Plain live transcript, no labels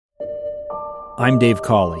I'm Dave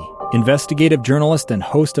Cawley, investigative journalist and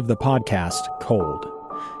host of the podcast Cold.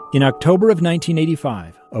 In October of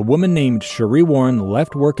 1985, a woman named Sheree Warren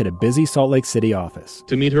left work at a busy Salt Lake City office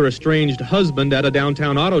to meet her estranged husband at a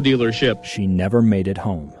downtown auto dealership. She never made it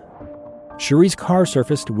home. Sheree's car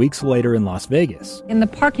surfaced weeks later in Las Vegas. In the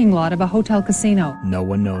parking lot of a hotel casino. No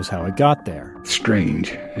one knows how it got there.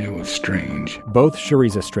 Strange. It was strange. Both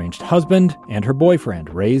Sheree's estranged husband and her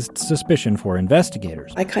boyfriend raised suspicion for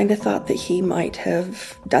investigators. I kind of thought that he might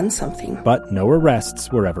have done something. But no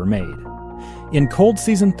arrests were ever made. In Cold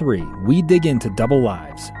Season 3, we dig into double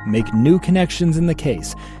lives, make new connections in the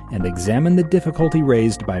case, and examine the difficulty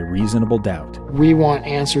raised by reasonable doubt. We want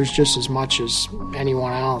answers just as much as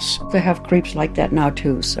anyone else. They have creeps like that now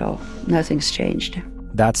too, so nothing's changed.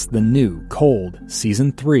 That's the new Cold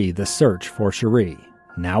Season 3, The Search for Sheree,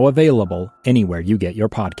 now available anywhere you get your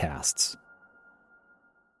podcasts.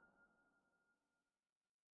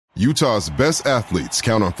 Utah's best athletes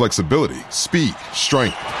count on flexibility, speed,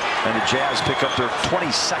 strength. And the Jazz pick up their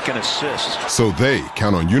 22nd assist. So they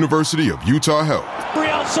count on University of Utah Health.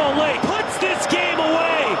 Real Salt Lake puts this game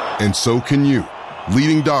away. And so can you.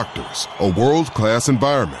 Leading doctors, a world-class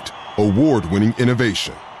environment, award-winning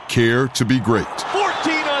innovation, care to be great.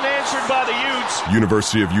 14 unanswered by the Utes.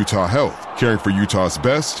 University of Utah Health, caring for Utah's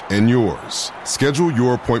best and yours. Schedule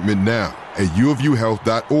your appointment now at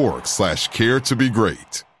uofuhealth.org/care to be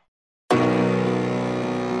great.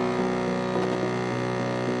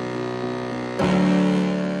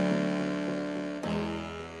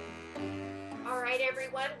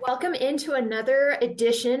 Welcome into another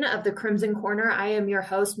edition of the Crimson Corner. I am your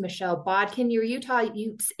host, Michelle Bodkin, your Utah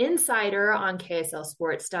Utes insider on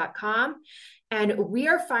KSLSports.com. And we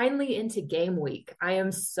are finally into game week. I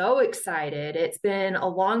am so excited. It's been a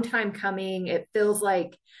long time coming. It feels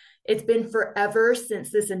like it's been forever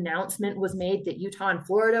since this announcement was made that Utah and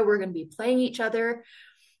Florida were going to be playing each other.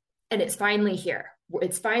 And it's finally here.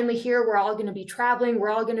 It's finally here. We're all going to be traveling.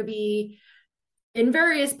 We're all going to be in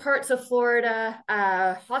various parts of Florida.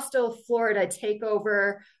 Hostile Florida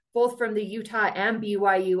takeover, both from the Utah and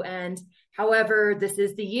BYU end. However, this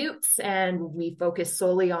is the Utes, and we focus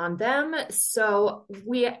solely on them. So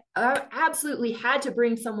we absolutely had to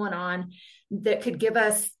bring someone on that could give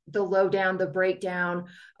us the lowdown, the breakdown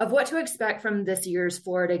of what to expect from this year's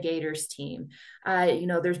Florida Gators team.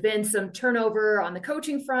 There's been some turnover on the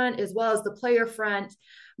coaching front as well as the player front,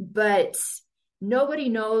 but nobody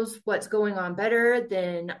knows what's going on better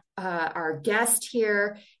than our guest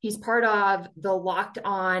here. He's part of the Locked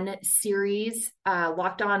On series,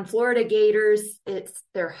 Locked On Florida Gators. It's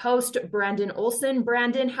their host, Brandon Olson.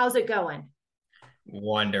 Brandon, how's it going?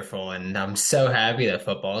 Wonderful. And I'm so happy that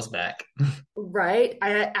football's back. Right.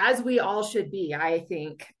 As we all should be, I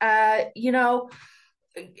think. Give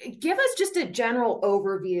us just a general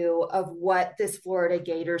overview of what this Florida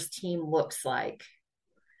Gators team looks like.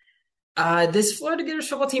 This Florida Gators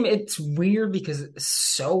football team, it's weird because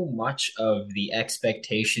so much of the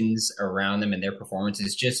expectations around them and their performance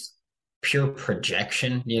is just pure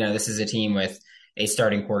projection. This is a team with a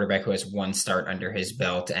starting quarterback who has one start under his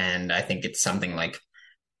belt, and I think it's something like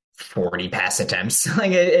 40 pass attempts.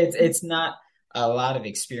 It's not a lot of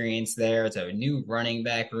experience there. It's a new running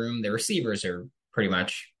back room. The receivers are pretty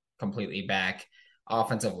much completely back.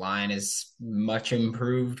 Offensive line is much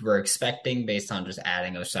improved. We're expecting, based on just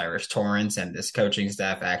adding O'Cyrus Torrence and this coaching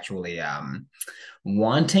staff actually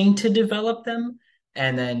wanting to develop them.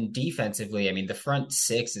 And then defensively, the front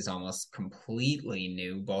six is almost completely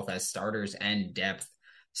new, both as starters and depth.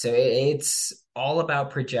 So it's all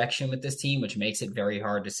about projection with this team, which makes it very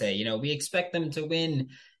hard to say, we expect them to win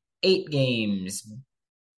 8 games.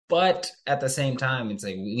 But at the same time, it's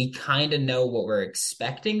like we kind of know what we're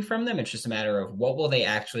expecting from them. It's just a matter of what will they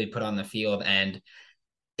actually put on the field, and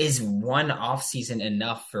is one offseason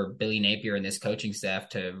enough for Billy Napier and this coaching staff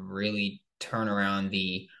to really turn around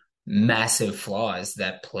the massive flaws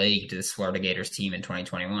that plagued this Florida Gators team in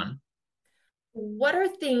 2021? What are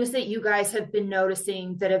things that you guys have been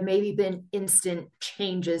noticing that have maybe been instant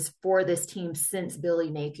changes for this team since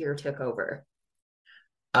Billy Napier took over?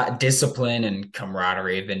 Discipline and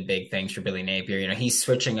camaraderie have been big things for Billy Napier. He's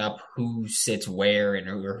switching up who sits where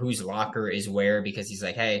or whose locker is where, because he's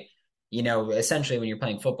like, hey, essentially when you're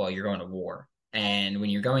playing football, you're going to war. And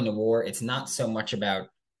when you're going to war, it's not so much about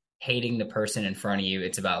hating the person in front of you.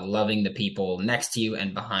 It's about loving the people next to you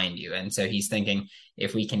and behind you. And so he's thinking,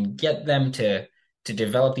 if we can get them to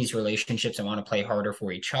develop these relationships and want to play harder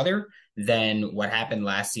for each other, then what happened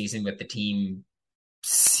last season with the team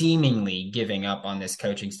seemingly giving up on this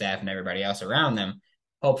coaching staff and everybody else around them,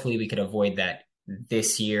 hopefully we could avoid that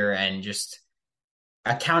this year and just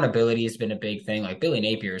accountability has been a big thing. Like Billy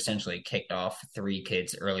Napier essentially kicked off 3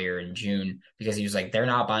 kids earlier in June because he was like, they're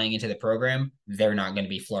not buying into the program. They're not going to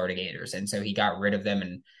be Florida Gators. And so he got rid of them.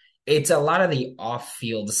 And it's a lot of the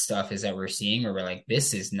off-field stuff is that we're seeing where we're like,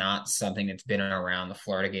 this is not something that's been around the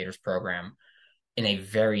Florida Gators program in a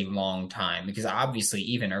very long time, because obviously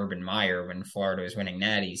even Urban Meyer, when Florida was winning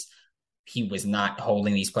natties, he was not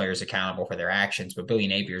holding these players accountable for their actions. But Billy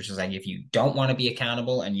Napier's just like, if you don't want to be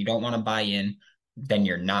accountable and you don't want to buy in, then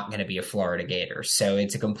you're not going to be a Florida Gator. So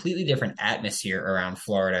it's a completely different atmosphere around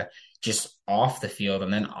Florida, just off the field.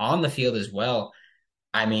 And then on the field as well,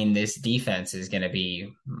 I mean, this defense is going to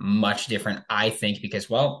be much different, I think, because,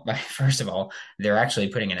 well, first of all, they're actually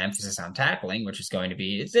putting an emphasis on tackling, which is going to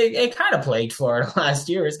be, it kind of plagued Florida last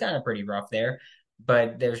year. It's kind of pretty rough there.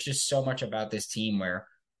 But there's just so much about this team where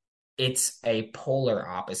it's a polar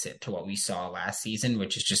opposite to what we saw last season,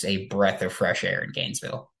 which is just a breath of fresh air in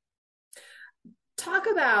Gainesville. Talk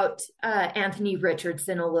about Anthony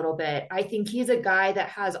Richardson a little bit. I think he's a guy that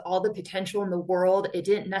has all the potential in the world. It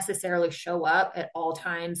didn't necessarily show up at all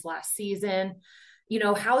times last season. You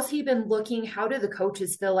know, how's he been looking? How do the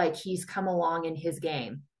coaches feel like he's come along in his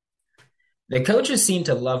game? The coaches seem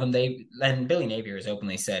to love him. And Billy Napier has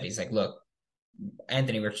openly said, he's like, look,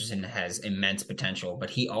 Anthony Richardson has immense potential,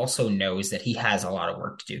 but he also knows that he has a lot of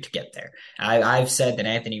work to do to get there. I've said that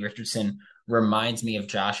Anthony Richardson reminds me of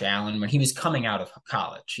Josh Allen when he was coming out of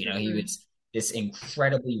college. You know, he was this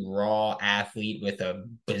incredibly raw athlete with a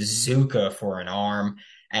bazooka for an arm.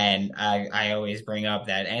 And I always bring up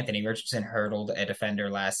that Anthony Richardson hurdled a defender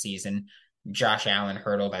last season. Josh Allen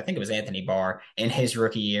hurdled, I think it was Anthony Barr in his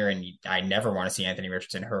rookie year. And I never want to see Anthony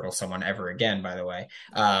Richardson hurdle someone ever again, by the way.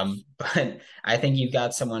 But I think you've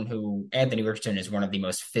got someone who, Anthony Richardson is one of the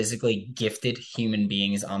most physically gifted human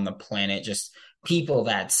beings on the planet. Just people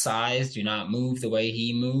that size do not move the way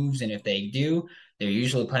he moves. And if they do, they're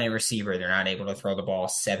usually playing receiver. They're not able to throw the ball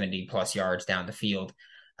 70 plus yards down the field.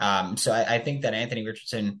 So I think that Anthony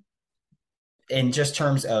Richardson, in just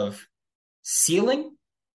terms of ceiling,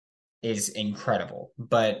 is incredible.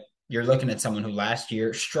 But you're looking at someone who last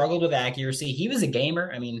year struggled with accuracy. He was a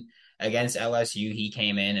gamer. I mean, against LSU, he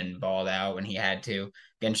came in and balled out when he had to.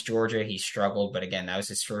 Against Georgia, he struggled. But again, that was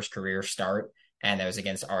his first career start. And that was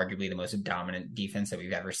against arguably the most dominant defense that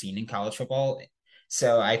we've ever seen in college football.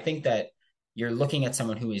 So I think that you're looking at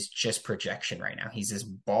someone who is just projection right now. He's this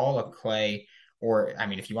ball of clay, or, I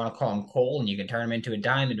mean, if you want to call him coal, and you can turn him into a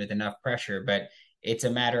diamond with enough pressure, but it's a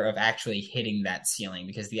matter of actually hitting that ceiling,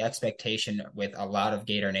 because the expectation with a lot of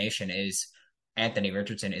Gator Nation is Anthony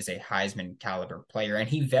Richardson is a Heisman caliber player, and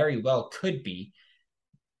he very well could be,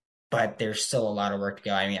 but there's still a lot of work to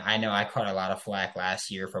go. I mean, I know I caught a lot of flack last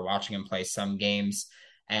year for watching him play some games,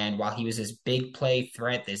 and while he was this big play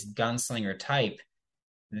threat, this gunslinger type,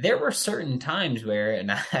 there were certain times where, and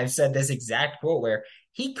I've said this exact quote, where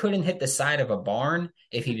he couldn't hit the side of a barn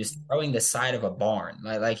if he was throwing the side of a barn.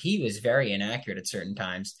 Like he was very inaccurate at certain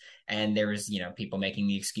times. And there was, people making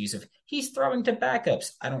the excuse of he's throwing to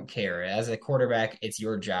backups. I don't care. As a quarterback, it's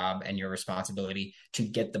your job and your responsibility to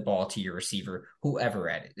get the ball to your receiver, whoever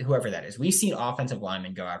that is. We've seen offensive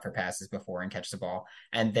linemen go out for passes before and catch the ball,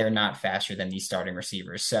 and they're not faster than these starting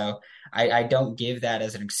receivers. So I don't give that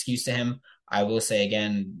as an excuse to him. I will say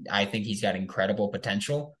again, I think he's got incredible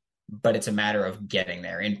potential, but it's a matter of getting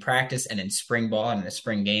there in practice and in spring ball and in the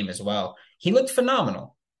spring game as well. He looked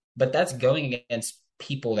phenomenal, but that's going against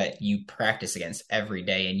people that you practice against every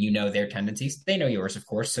day, and their tendencies. They know yours, of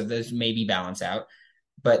course, so those maybe balance out,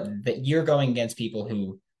 but that you're going against people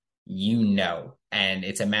who and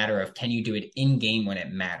it's a matter of, can you do it in game when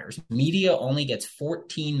it matters? Media only gets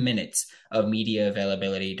 14 minutes of media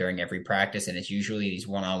availability during every practice, and it's usually these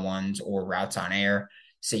one-on-ones or routes on air.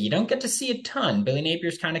 So you don't get to see a ton. Billy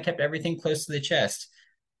Napier's kind of kept everything close to the chest.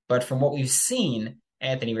 But from what we've seen,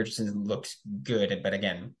 Anthony Richardson looked good. But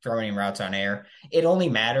again, throwing in routes on air, it only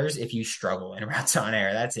matters if you struggle in routes on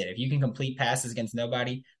air. That's it. If you can complete passes against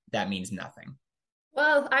nobody, that means nothing.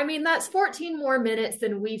 Well, I mean, that's 14 more minutes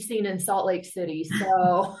than we've seen in Salt Lake City.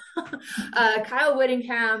 So Kyle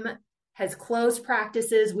Whittingham has closed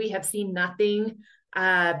practices. We have seen nothing.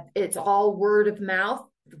 It's all word of mouth.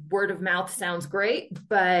 Word of mouth sounds great,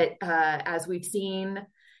 but as we've seen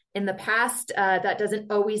in the past, that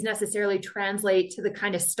doesn't always necessarily translate to the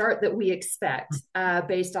kind of start that we expect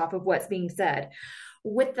based off of what's being said.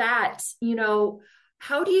 With that,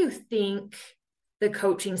 how do you think the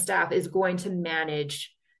coaching staff is going to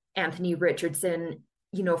manage Anthony Richardson?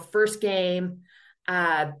 First game,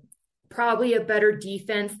 probably a better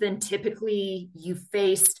defense than typically you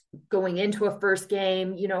faced going into a first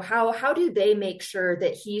game. How do they make sure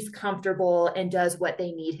that he's comfortable and does what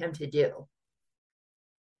they need him to do?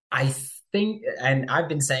 I think, and I've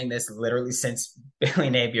been saying this literally since Billy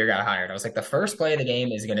Napier got hired. I was like, the first play of the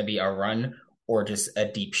game is going to be a run or just a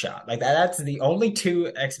deep shot. Like that's the only two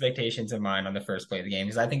expectations of mine on the first play of the game,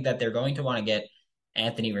 because I think that they're going to want to get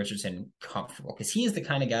Anthony Richardson comfortable, because he is the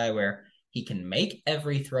kind of guy where he can make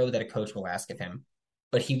every throw that a coach will ask of him,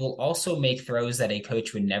 but he will also make throws that a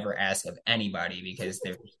coach would never ask of anybody because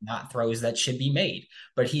they're not throws that should be made,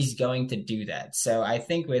 but he's going to do that. So I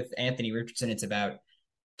think with Anthony Richardson, it's about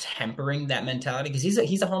tempering that mentality, because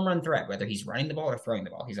he's a home run threat, whether he's running the ball or throwing the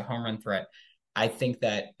ball. He's a home run threat. I think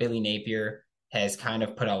that Billy Napier has kind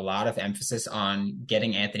of put a lot of emphasis on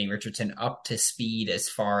getting Anthony Richardson up to speed as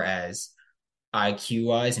far as IQ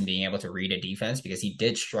wise and being able to read a defense, because he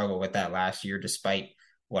did struggle with that last year, despite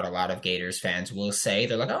what a lot of Gators fans will say.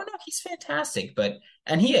 They're like, oh no, he's fantastic.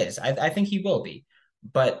 And he is. I think he will be.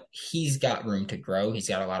 But he's got room to grow. He's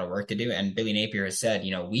got a lot of work to do. And Billy Napier has said,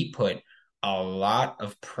 we put a lot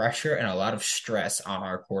of pressure and a lot of stress on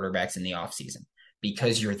our quarterbacks in the offseason,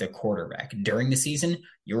 because you're the quarterback. During the season,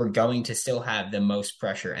 you're going to still have the most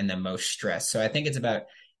pressure and the most stress. So I think it's about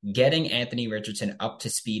getting Anthony Richardson up to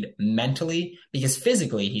speed mentally, because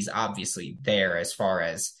physically he's obviously there as far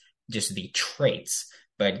as just the traits,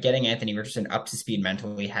 but getting Anthony Richardson up to speed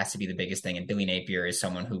mentally has to be the biggest thing. And Billy Napier is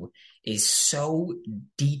someone who is so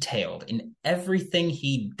detailed in everything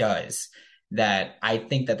he does that I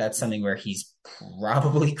think that that's something where he's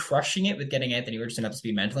probably crushing it with getting Anthony Richardson up to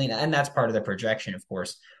speed mentally. And that's part of the projection, of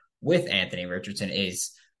course, with Anthony Richardson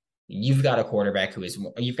is you've got a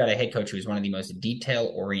head coach who is one of the most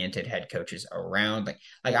detail oriented head coaches around.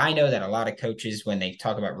 Like I know that a lot of coaches, when they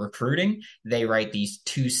talk about recruiting, they write these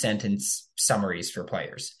 2-sentence summaries for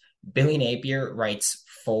players. Billy Napier writes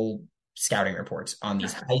full scouting reports on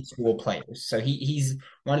these high school players. So he's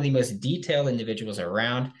one of the most detailed individuals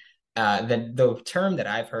around. The term that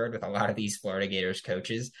I've heard with a lot of these Florida Gators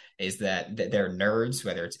coaches is that they're nerds,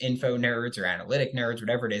 whether it's info nerds or analytic nerds,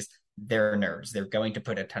 whatever it is, they're nerds. They're going to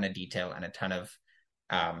put a ton of detail and a ton of,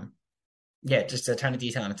 just a ton of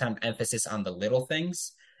detail and a ton of emphasis on the little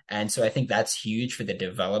things. And so I think that's huge for the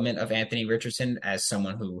development of Anthony Richardson as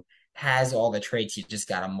someone who has all the traits. You just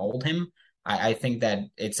got to mold him. I think that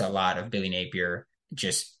it's a lot of Billy Napier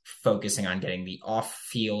just focusing on getting the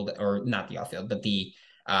off-field, or not the off-field, but the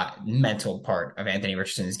mental part of Anthony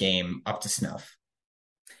Richardson's game up to snuff.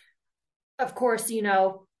 Of course,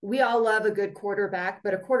 we all love a good quarterback,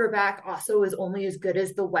 but a quarterback also is only as good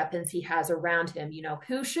as the weapons he has around him.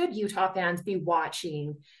 Who should Utah fans be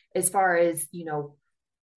watching as far as,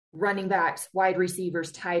 running backs, wide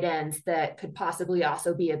receivers, tight ends that could possibly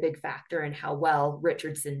also be a big factor in how well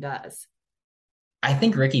Richardson does? I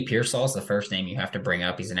think Ricky Pearsall is the first name you have to bring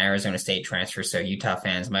up. He's an Arizona State transfer, so Utah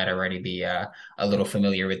fans might already be a little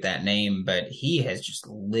familiar with that name, but he has just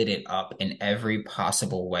lit it up in every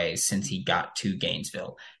possible way since he got to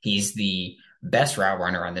Gainesville. He's the best route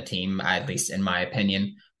runner on the team, at least in my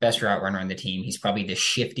opinion, best route runner on the team. He's probably the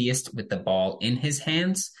shiftiest with the ball in his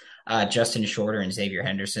hands. Justin Shorter and Xavier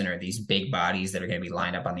Henderson are these big bodies that are going to be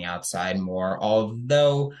lined up on the outside more.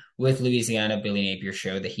 Although with Louisiana, Billy Napier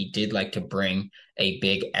showed that he did like to bring a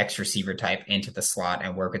big X receiver type into the slot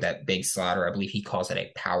and work with that big slot, or I believe he calls it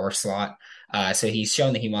a power slot. So he's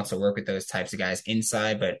shown that he wants to work with those types of guys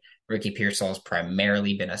inside, but Ricky Pearsall has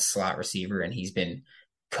primarily been a slot receiver, and he's been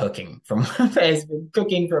cooking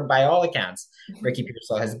by all accounts. Ricky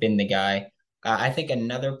Pearsall has been the guy. I think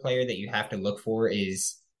another player that you have to look for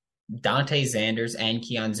is Dante Zanders and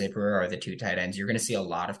Keon Zipperer are the two tight ends. You're going to see a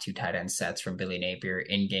lot of two tight end sets from Billy Napier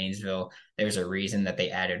in Gainesville. There's a reason that they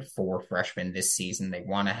added 4 freshmen this season. They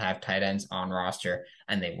want to have tight ends on roster,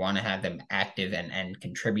 and they want to have them active and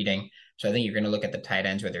contributing. So I think you're going to look at the tight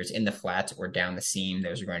ends, whether it's in the flats or down the seam.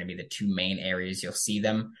 Those are going to be the two main areas you'll see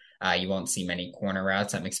them. You won't see many corner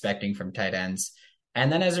routes I'm expecting from tight ends. And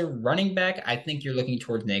then as a running back, I think you're looking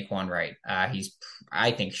towards Naquan Wright.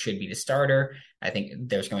 I think should be the starter. I think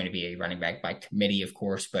there's going to be a running back by committee, of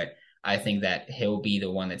course, but I think that he'll be the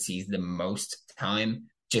one that sees the most time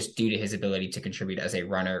just due to his ability to contribute as a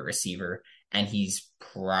runner, receiver, and he's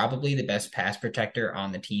probably the best pass protector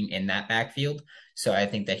on the team in that backfield. So I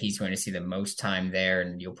think that he's going to see the most time there,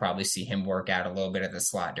 and you'll probably see him work out a little bit of the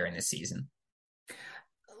slot during the season.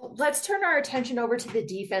 Let's turn our attention over to the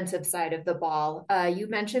defensive side of the ball. You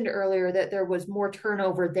mentioned earlier that there was more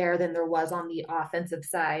turnover there than there was on the offensive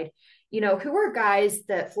side. Who are guys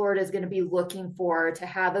that Florida is going to be looking for to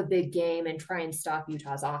have a big game and try and stop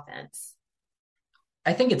Utah's offense?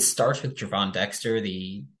 I think it starts with Javon Dexter,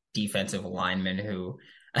 the defensive lineman, who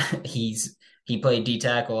he's he played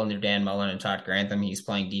D-tackle under Dan Mullen and Todd Grantham. He's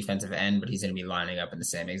playing defensive end, but he's going to be lining up in the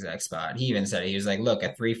same exact spot. He even said, he was like, look,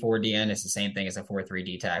 a 3-4 DN is the same thing as a 4-3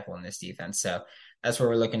 D-tackle in this defense. So that's what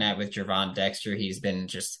we're looking at with Gervon Dexter. He's been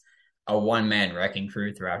just a one-man wrecking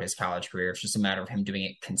crew throughout his college career. It's just a matter of him doing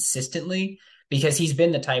it consistently, because he's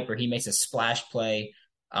been the type where he makes a splash play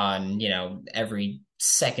on, every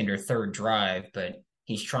second or third drive, but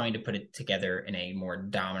he's trying to put it together in a more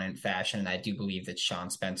dominant fashion. And I do believe that Sean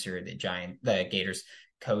Spencer, the Gators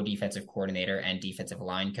co-defensive coordinator and defensive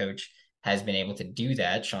line coach, has been able to do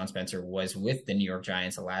that. Sean Spencer was with the New York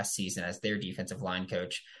Giants last season as their defensive line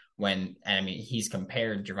coach he's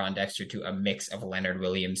compared Gervon Dexter to a mix of Leonard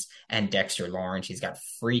Williams and Dexter Lawrence. He's got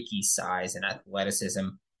freaky size and athleticism,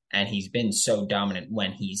 and he's been so dominant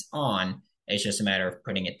when he's on. It's just a matter of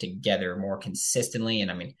putting it together more consistently.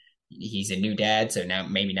 And he's a new dad, so now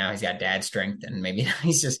he's got dad strength, and maybe now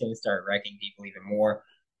he's just going to start wrecking people even more.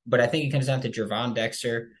 But I think it comes down to Gervon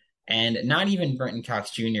Dexter, and not even Brenton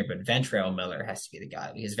Cox Jr., but Ventrell Miller has to be the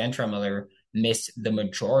guy, because Ventrell Miller missed the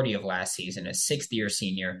majority of last season, a sixth-year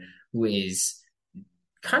senior who is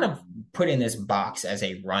kind of put in this box as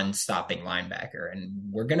a run-stopping linebacker.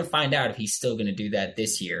 And we're going to find out if he's still going to do that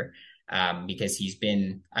this year, because he's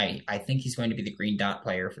been – I think he's going to be the green dot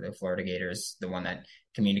player for the Florida Gators, the one that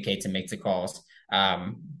communicates and makes the calls.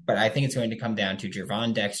 But I think it's going to come down to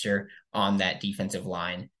Gervon Dexter on that defensive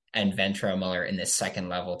line and Ventrell Miller in the second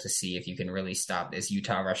level to see if you can really stop this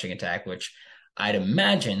Utah rushing attack, which I'd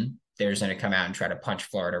imagine they're going to come out and try to punch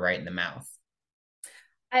Florida right in the mouth.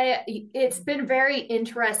 It's been very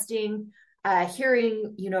interesting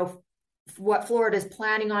hearing, what Florida's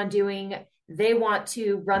planning on doing. They want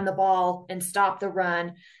to run the ball and stop the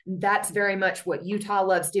run. That's very much what Utah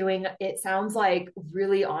loves doing. It sounds like,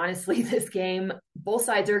 really honestly, this game, both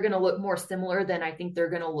sides are going to look more similar than I think they're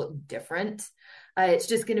going to look different. It's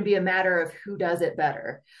just going to be a matter of who does it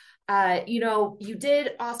better. You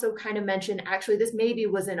did also kind of mention, actually, this maybe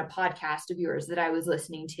was in a podcast of yours that I was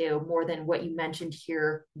listening to more than what you mentioned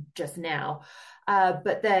here just now,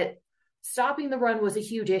 but that stopping the run was a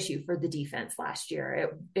huge issue for the defense last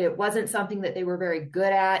year. It wasn't something that they were very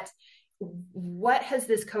good at. What has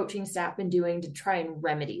this coaching staff been doing to try and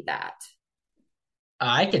remedy that?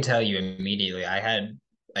 I could tell you immediately. I had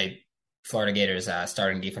Florida Gators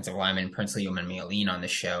starting defensive lineman Princely Umanmielen on the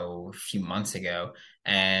show a few months ago,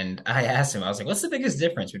 and I asked him, I was like, what's the biggest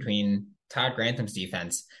difference between Todd Grantham's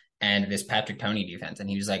defense and this Patrick Toney defense? And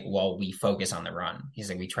he was like, well, we focus on the run. He's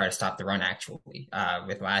like, we try to stop the run, actually.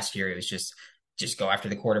 With last year, it was just go after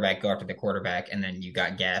the quarterback, and then you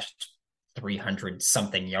got gashed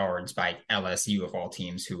 300-something yards by LSU, of all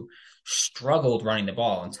teams, who struggled running the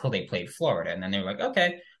ball until they played Florida. And then they were like,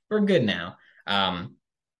 okay, we're good now.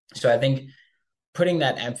 So I think putting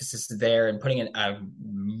that emphasis there and putting a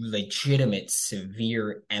legitimate,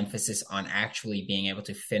 severe emphasis on actually being able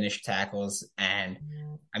to finish tackles. And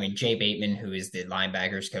Jay Bateman, who is the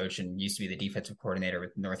linebackers coach and used to be the defensive coordinator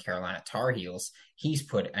with North Carolina Tar Heels, he's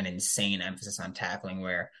put an insane emphasis on tackling,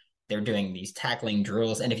 where they're doing these tackling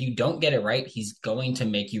drills. And if you don't get it right, he's going to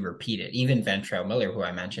make you repeat it. Even Ventrell Miller, who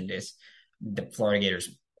I mentioned is the Florida Gators'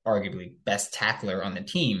 arguably best tackler on the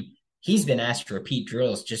team, he's been asked to repeat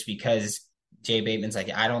drills just because Jay Bateman's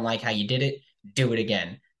like, I don't like how you did it. Do it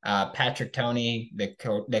again. Patrick Toney, the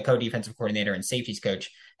co-defensive coordinator and safeties coach,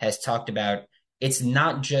 has talked about it's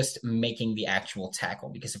not just making the actual tackle,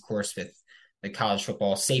 because, of course, with the college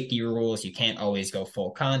football safety rules, you can't always go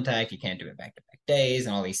full contact. You can't do it back-to-back days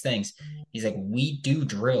and all these things. He's like, we do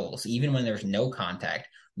drills even when there's no contact.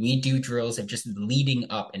 We do drills of just leading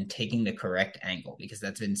up and taking the correct angle, because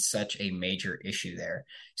that's been such a major issue there.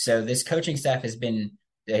 So this coaching staff has been,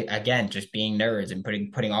 again, just being nerds and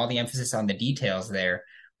putting all the emphasis on the details there,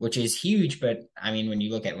 which is huge. But when you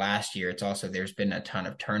look at last year, it's also, there's been a ton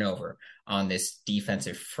of turnover on this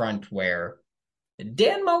defensive front, where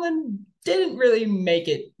Dan Mullen didn't really make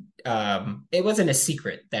it. It wasn't a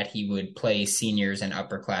secret that he would play seniors and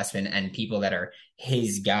upperclassmen and people that are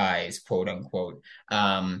his guys, quote unquote,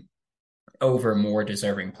 over more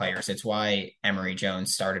deserving players. It's why Emory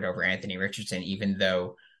Jones started over Anthony Richardson, even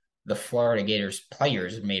though the Florida Gators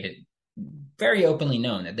players made it very openly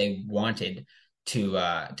known that they wanted to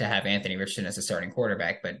have Anthony Richardson as a starting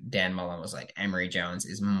quarterback. But Dan Mullen was like, Emory Jones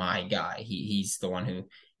is my guy. He's the one who,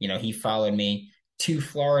 he followed me to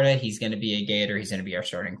Florida. He's going to be a Gator. He's going to be our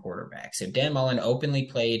starting quarterback. So Dan Mullen openly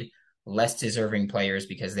played less deserving players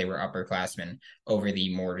because they were upperclassmen over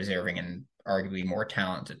the more deserving and arguably more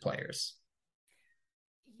talented players.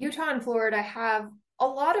 Utah and Florida have a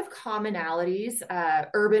lot of commonalities.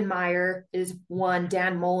 Urban Meyer is one,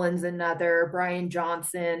 Dan Mullen's another, Brian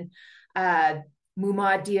Johnson.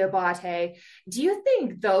 Mumad Diabate. Do you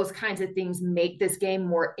think those kinds of things make this game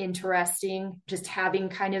more interesting, just having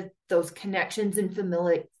kind of those connections and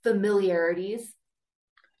familiarities?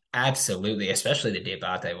 Absolutely, especially the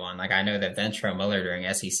Diabate one. Like I know that Ventrell Miller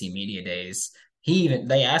during SEC Media Days,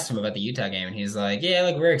 they asked him about the Utah game and he's like, yeah,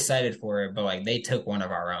 like we're excited for it, but like they took one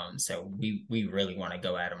of our own, so we really want to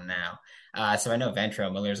go at them now. So I know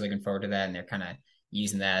Ventrell Miller's looking forward to that, and they're kind of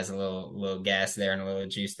using that as a little gas there and a little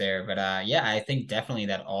juice there. But yeah, I think definitely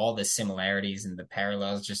that all the similarities and the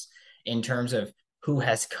parallels, just in terms of who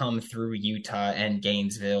has come through Utah and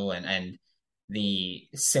Gainesville, and the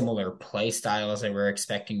similar play styles that we're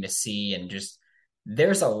expecting to see, and just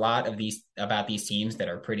there's a lot of these about these teams that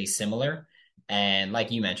are pretty similar. And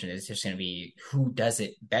like you mentioned, it's just going to be who does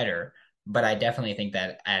it better. But I definitely think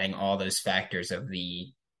that adding all those factors of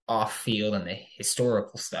the off field and the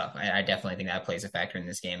historical stuff, I definitely think that plays a factor in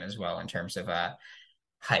this game as well in terms of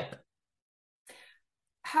hype.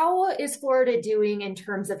 How is Florida doing in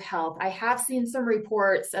terms of health? I have seen some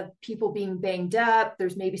reports of people being banged up.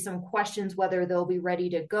 There's maybe some questions whether they'll be ready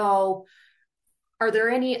to go. Are there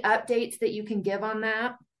any updates that you can give on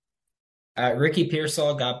that? Ricky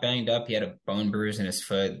Pearsall got banged up. He had a bone bruise in his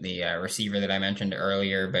foot, the receiver that I mentioned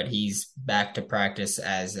earlier, but he's back to practice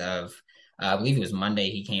as of, I believe it was Monday.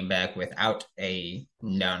 He came back without a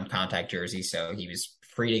non-contact jersey, so he was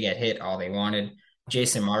free to get hit all they wanted.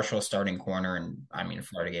 Jason Marshall, starting corner, and I mean,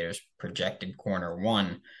 Florida Gators projected corner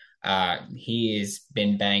one. He has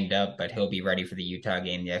been banged up, but he'll be ready for the Utah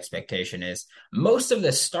game. The expectation is most of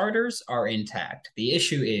the starters are intact. The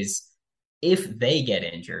issue is if they get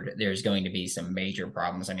injured, there's going to be some major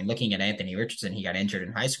problems. I mean, looking at Anthony Richardson, he got injured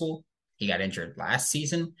in high school. He got injured last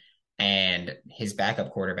season, and his backup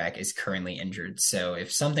quarterback is currently injured. So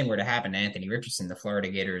if something were to happen to Anthony Richardson, the Florida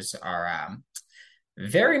Gators are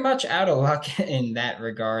very much out of luck in that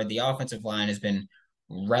regard. The offensive line has been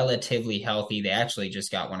relatively healthy. They actually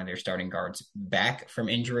just got one of their starting guards back from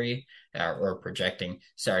injury, or projecting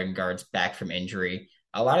starting guards back from injury.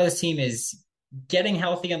 A lot of this team is getting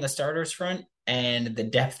healthy on the starters front, and the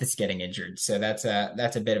depth is getting injured. So that's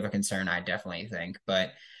a bit of a concern, I definitely think.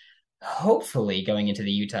 But hopefully going into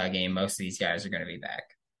the Utah game, most of these guys are going to be back.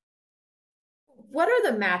 What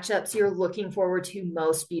are the matchups you're looking forward to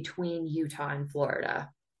most between Utah and Florida?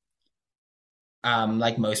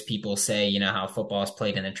 Like most people say, you know, how football is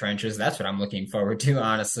played in the trenches. That's what I'm looking forward to,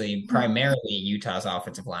 honestly. Primarily Utah's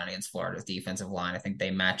offensive line against Florida's defensive line. I think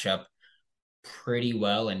they match up pretty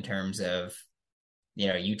well in terms of, you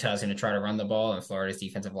know, Utah's going to try to run the ball, and Florida's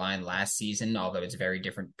defensive line last season, although it's very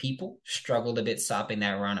different people, struggled a bit stopping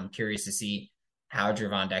that run. I'm curious to see how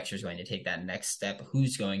Gervon Dexter is going to take that next step.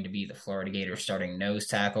 Who's going to be the Florida Gators starting nose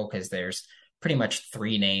tackle? Because there's pretty much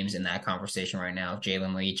three names in that conversation right now: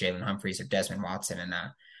 Jalen Lee, Jalen Humphreys, or Desmond Watson. And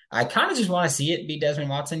I kind of just want to see it be Desmond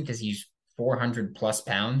Watson because he's 400 plus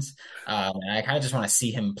pounds. And I kind of just want to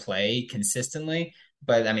see him play consistently.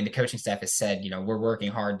 But I mean, the coaching staff has said, you know, we're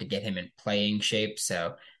working hard to get him in playing shape.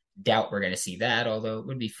 So doubt we're going to see that, although it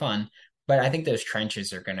would be fun. But I think those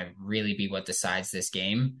trenches are going to really be what decides this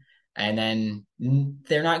game. And then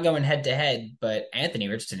they're not going head to head, but Anthony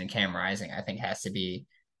Richardson and Cam Rising, I think, has to be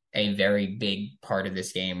a very big part of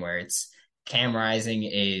this game, where it's Cam Rising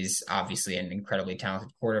is obviously an incredibly talented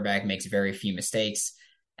quarterback, makes very few mistakes.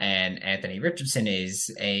 And Anthony Richardson is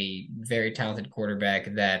a very talented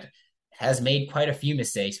quarterback that has made quite a few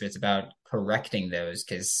mistakes, but it's about correcting those.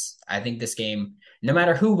 Because I think this game, no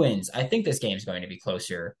matter who wins, I think this game is going to be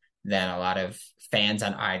closer than a lot of fans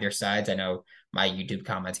on either sides. I know my YouTube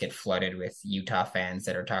comments get flooded with Utah fans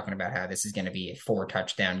that are talking about how this is going to be a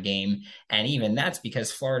 4-touchdown game. And even that's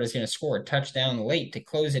because Florida is going to score a touchdown late to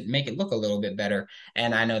close it and make it look a little bit better.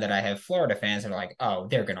 And I know that I have Florida fans that are like, oh,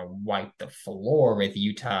 they're going to wipe the floor with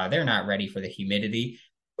Utah. They're not ready for the humidity,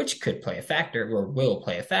 which could play a factor, or will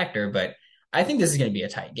play a factor. But I think this is going to be a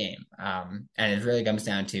tight game. And it really comes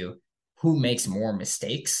down to who makes more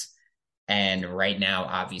mistakes. And right now,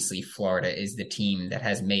 obviously, Florida is the team that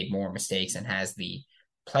has made more mistakes and has the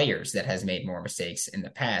players that has made more mistakes in the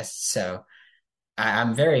past. So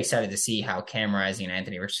I'm very excited to see how Cam Rising and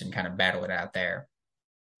Anthony Richardson kind of battle it out there.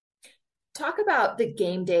 Talk about the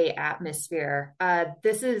game day atmosphere.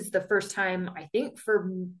 This is the first time, I think, for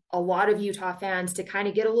a lot of Utah fans to kind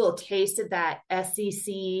of get a little taste of that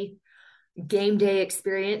SEC game day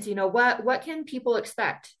experience. You know, what can people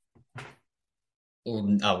expect? A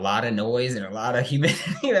lot of noise and a lot of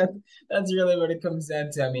humidity. That's really what it comes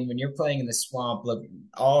down to. I mean, when you're playing in the swamp, look,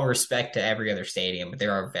 all respect to every other stadium, but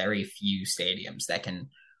there are very few stadiums that can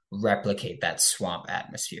replicate that swamp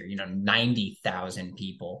atmosphere. You know, 90,000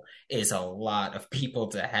 people is a lot of people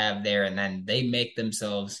to have there, and then they make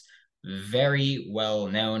themselves very well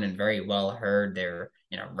known and very well heard. They're,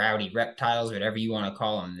 rowdy reptiles, whatever you want to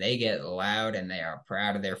call them. They get loud and they are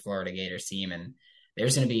proud of their Florida Gators team. And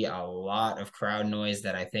there's going to be a lot of crowd noise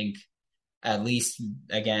that I think, at least,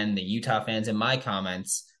 again, the Utah fans in my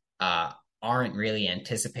comments aren't really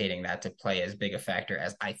anticipating that to play as big a factor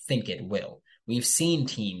as I think it will. We've seen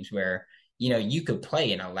teams where, you could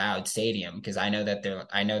play in a loud stadium, because I know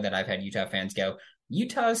that I've had Utah fans go,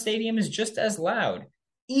 Utah stadium is just as loud.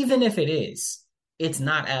 Even if it is, it's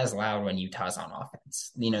not as loud when Utah's on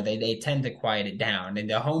offense. They tend to quiet it down, and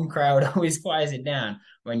the home crowd always quiets it down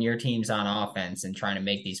when your team's on offense and trying to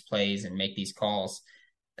make these plays and make these calls.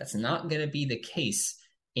 That's not going to be the case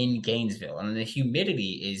in Gainesville. And the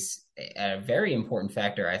humidity is a very important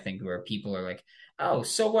factor, I think, where people are like, oh,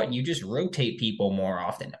 so what? You just rotate people more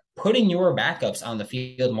often. Putting your backups on the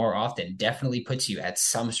field more often definitely puts you at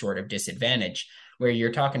some sort of disadvantage, where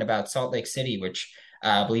you're talking about Salt Lake City, which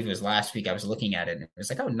I believe it was last week I was looking at it, and it was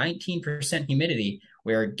like, 19% humidity,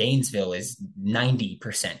 where Gainesville is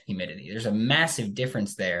 90% humidity. There's a massive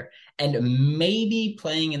difference there. And maybe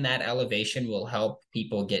playing in that elevation will help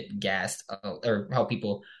people get gassed, or help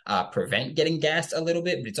people prevent getting gassed a little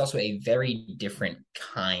bit. But it's also a very different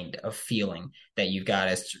kind of feeling that you've got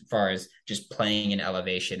as far as just playing in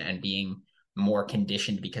elevation and being more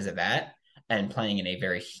conditioned because of that, and playing in a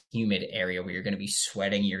very humid area where you're going to be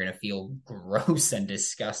sweating, you're going to feel gross and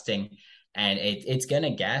disgusting, and it's going to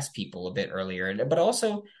gas people a bit earlier. But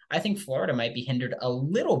also, I think Florida might be hindered a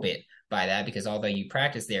little bit by that, because although you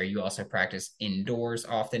practice there, you also practice indoors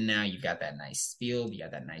often now. You've got that nice field, you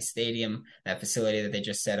got that nice stadium, that facility that they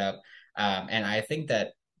just set up. And I think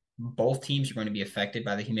that both teams are going to be affected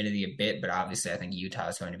by the humidity a bit, but obviously I think Utah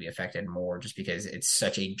is going to be affected more, just because it's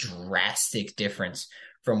such a drastic difference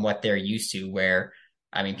from what they're used to, where,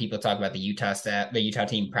 people talk about the Utah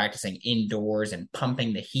team practicing indoors and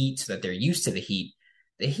pumping the heat so that they're used to the heat.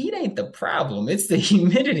 The heat ain't the problem. It's the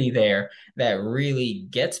humidity there that really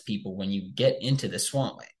gets people when you get into the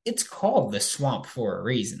swamp. It's called the swamp for a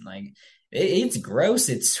reason. Like, it's gross,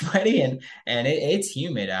 it's sweaty, and it's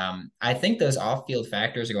humid. I think those off-field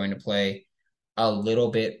factors are going to play a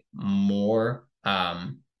little bit more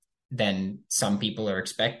than some people are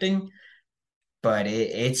expecting. But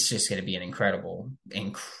it's just going to be an incredible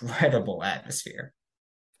atmosphere.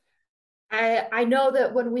 I know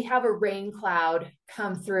that when we have a rain cloud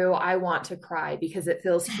come through, I want to cry because it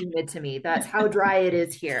feels humid to me. That's how dry it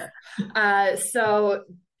is here. So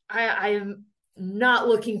I am not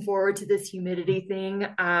looking forward to this humidity thing.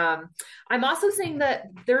 I'm also saying that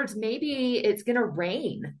it's going to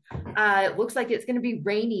rain. It looks like it's going to be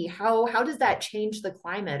rainy. How does that change the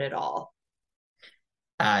climate at all?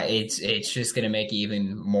 It's just going to make it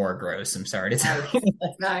even more gross. I'm sorry to tell you.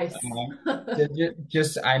 Nice.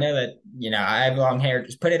 Just I know that, I have long hair.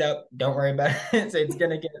 Just put it up. Don't worry about it. So it's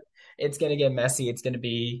going to get messy. It's going to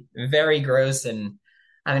be very gross. And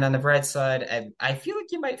on the bright side, I feel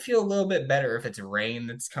like you might feel a little bit better if it's rain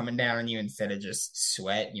that's coming down on you instead of just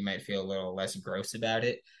sweat. You might feel a little less gross about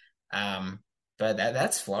it. But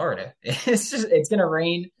that's Florida. It's going to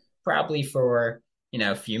rain probably for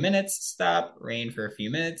a few minutes, stop, rain for a few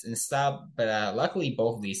minutes, and stop. But luckily,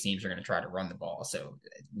 both of these teams are going to try to run the ball, so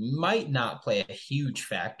it might not play a huge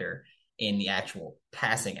factor in the actual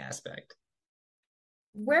passing aspect.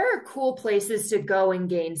 Where are cool places to go in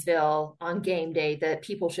Gainesville on game day that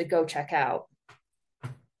people should go check out?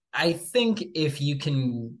 I think if you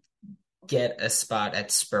can get a spot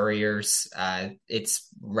at Spurrier's, it's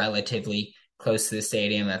relatively close to the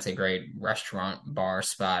stadium. That's a great restaurant bar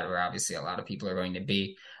spot where obviously a lot of people are going to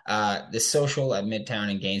be. The Social at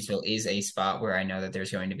Midtown in Gainesville is a spot where I know that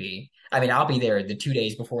there's going to be, I'll be there the 2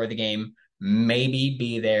 days before the game, maybe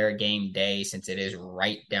be there game day since it is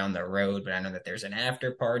right down the road, but I know that there's an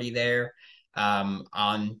after party there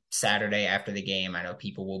on Saturday after the game. I know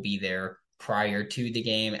people will be there prior to the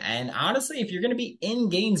game. And honestly, if you're going to be in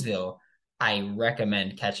Gainesville, I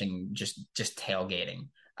recommend catching just tailgating.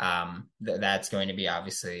 That's going to be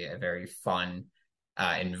obviously a very fun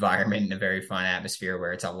environment and a very fun atmosphere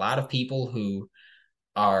where it's a lot of people who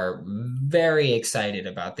are very excited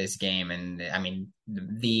about this game. And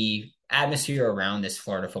the atmosphere around this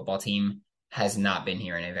Florida football team has not been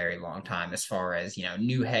here in a very long time, as far as,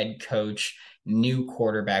 new head coach, new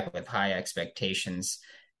quarterback with high expectations,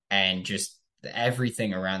 and just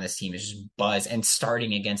everything around this team is just buzz. And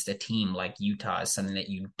starting against a team like Utah is something that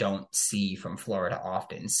you don't see from Florida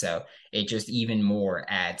often. So it just even more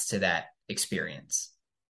adds to that experience.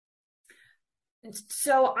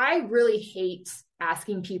 So I really hate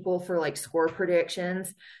asking people for score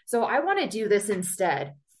predictions. So I want to do this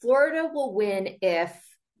instead. Florida will win if...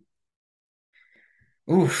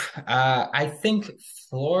 I think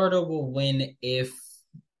Florida will win if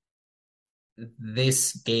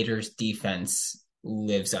this Gators defense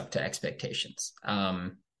lives up to expectations.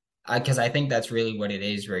 Because I think that's really what it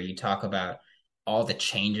is, where you talk about all the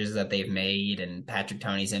changes that they've made, and Patrick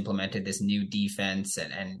Toney's implemented this new defense,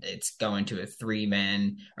 and it's going to a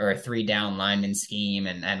 3-man or a 3-down lineman scheme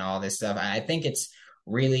and all this stuff. I think it's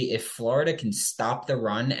really, if Florida can stop the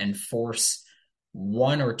run and force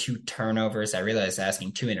 1 or 2 turnovers, I realize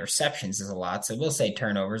asking 2 interceptions is a lot, so we'll say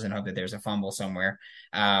turnovers and hope that there's a fumble somewhere.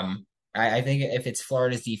 I think if it's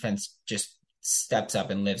Florida's defense just steps up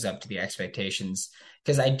and lives up to the expectations,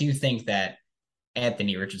 because I do think that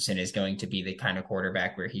Anthony Richardson is going to be the kind of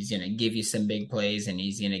quarterback where he's going to give you some big plays and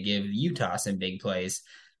he's going to give Utah some big plays.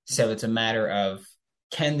 So it's a matter of,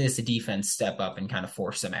 can this defense step up and kind of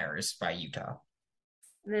force some errors by Utah?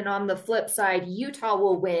 And then on the flip side, Utah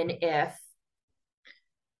will win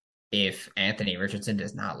if Anthony Richardson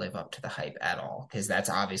does not live up to the hype at all, because that's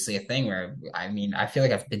obviously a thing where, I feel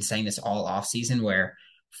like I've been saying this all offseason, where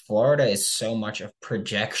Florida is so much of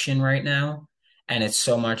projection right now, and it's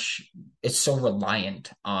so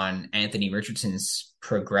reliant on Anthony Richardson's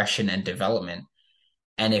progression and development.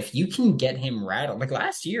 And if you can get him rattled, like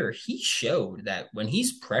last year, he showed that when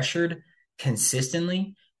he's pressured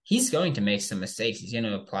consistently, he's going to make some mistakes. He's going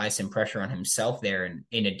to apply some pressure on himself there. And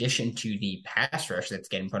in addition to the pass rush that's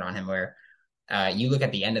getting put on him, where you look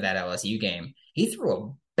at the end of that LSU game, he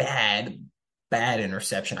threw a bad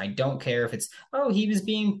interception. I don't care if it's, he was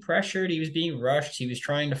being pressured, he was being rushed, he was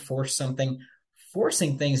trying to force something.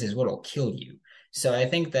 Forcing things is what will kill you. So I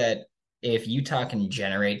think that if Utah can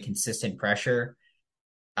generate consistent pressure,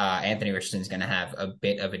 Anthony Richardson is going to have a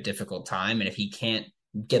bit of a difficult time. And if he can't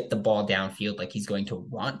get the ball downfield like he's going to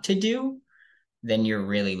want to do, then you're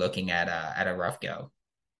really looking at a rough go.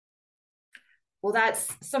 Well,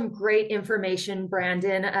 that's some great information,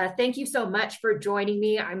 Brandon. Thank you so much for joining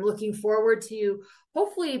me. I'm looking forward to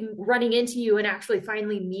hopefully running into you and actually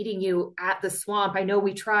finally meeting you at the Swamp. I know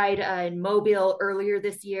we tried in Mobile earlier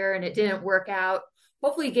this year and it didn't work out.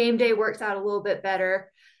 Hopefully game day works out a little bit better.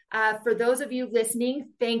 For those of you listening,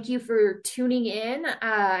 thank you for tuning in.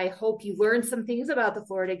 I hope you learned some things about the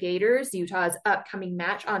Florida Gators, Utah's upcoming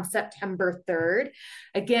match on September 3rd.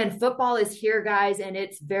 Again, football is here, guys, and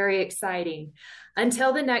it's very exciting.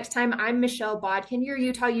 Until the next time, I'm Michelle Bodkin, your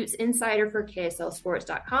Utah Utes insider for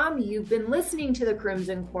KSLSports.com. You've been listening to the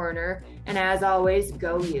Crimson Corner, and as always,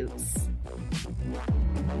 go Utes.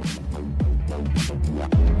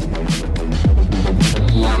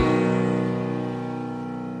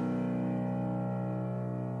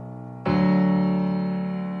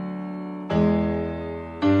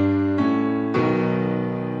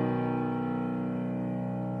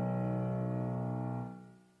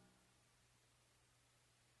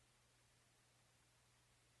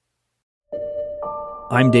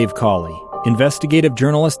 I'm Dave Cawley, investigative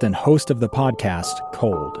journalist and host of the podcast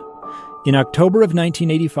Cold. In October of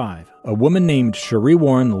 1985, a woman named Sheree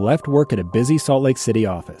Warren left work at a busy Salt Lake City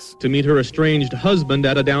office to meet her estranged husband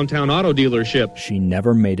at a downtown auto dealership. She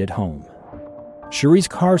never made it home. Sheree's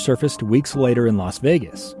car surfaced weeks later in Las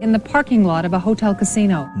Vegas, in the parking lot of a hotel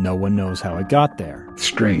casino. No one knows how it got there.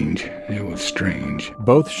 Strange. It was strange.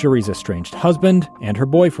 Both Sheree's estranged husband and her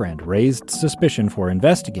boyfriend raised suspicion for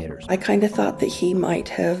investigators. I kind of thought that he might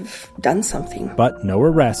have done something. But no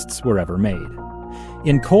arrests were ever made.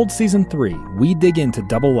 In Cold Season 3, we dig into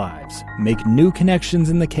double lives, make new connections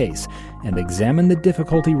in the case, and examine the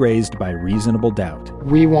difficulty raised by reasonable doubt.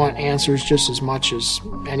 We want answers just as much as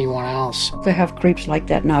anyone else. They have creeps like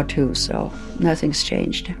that now too, so nothing's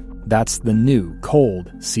changed. That's the new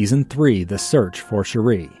Cold Season 3, The Search for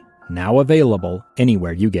Sheree, now available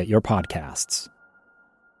anywhere you get your podcasts.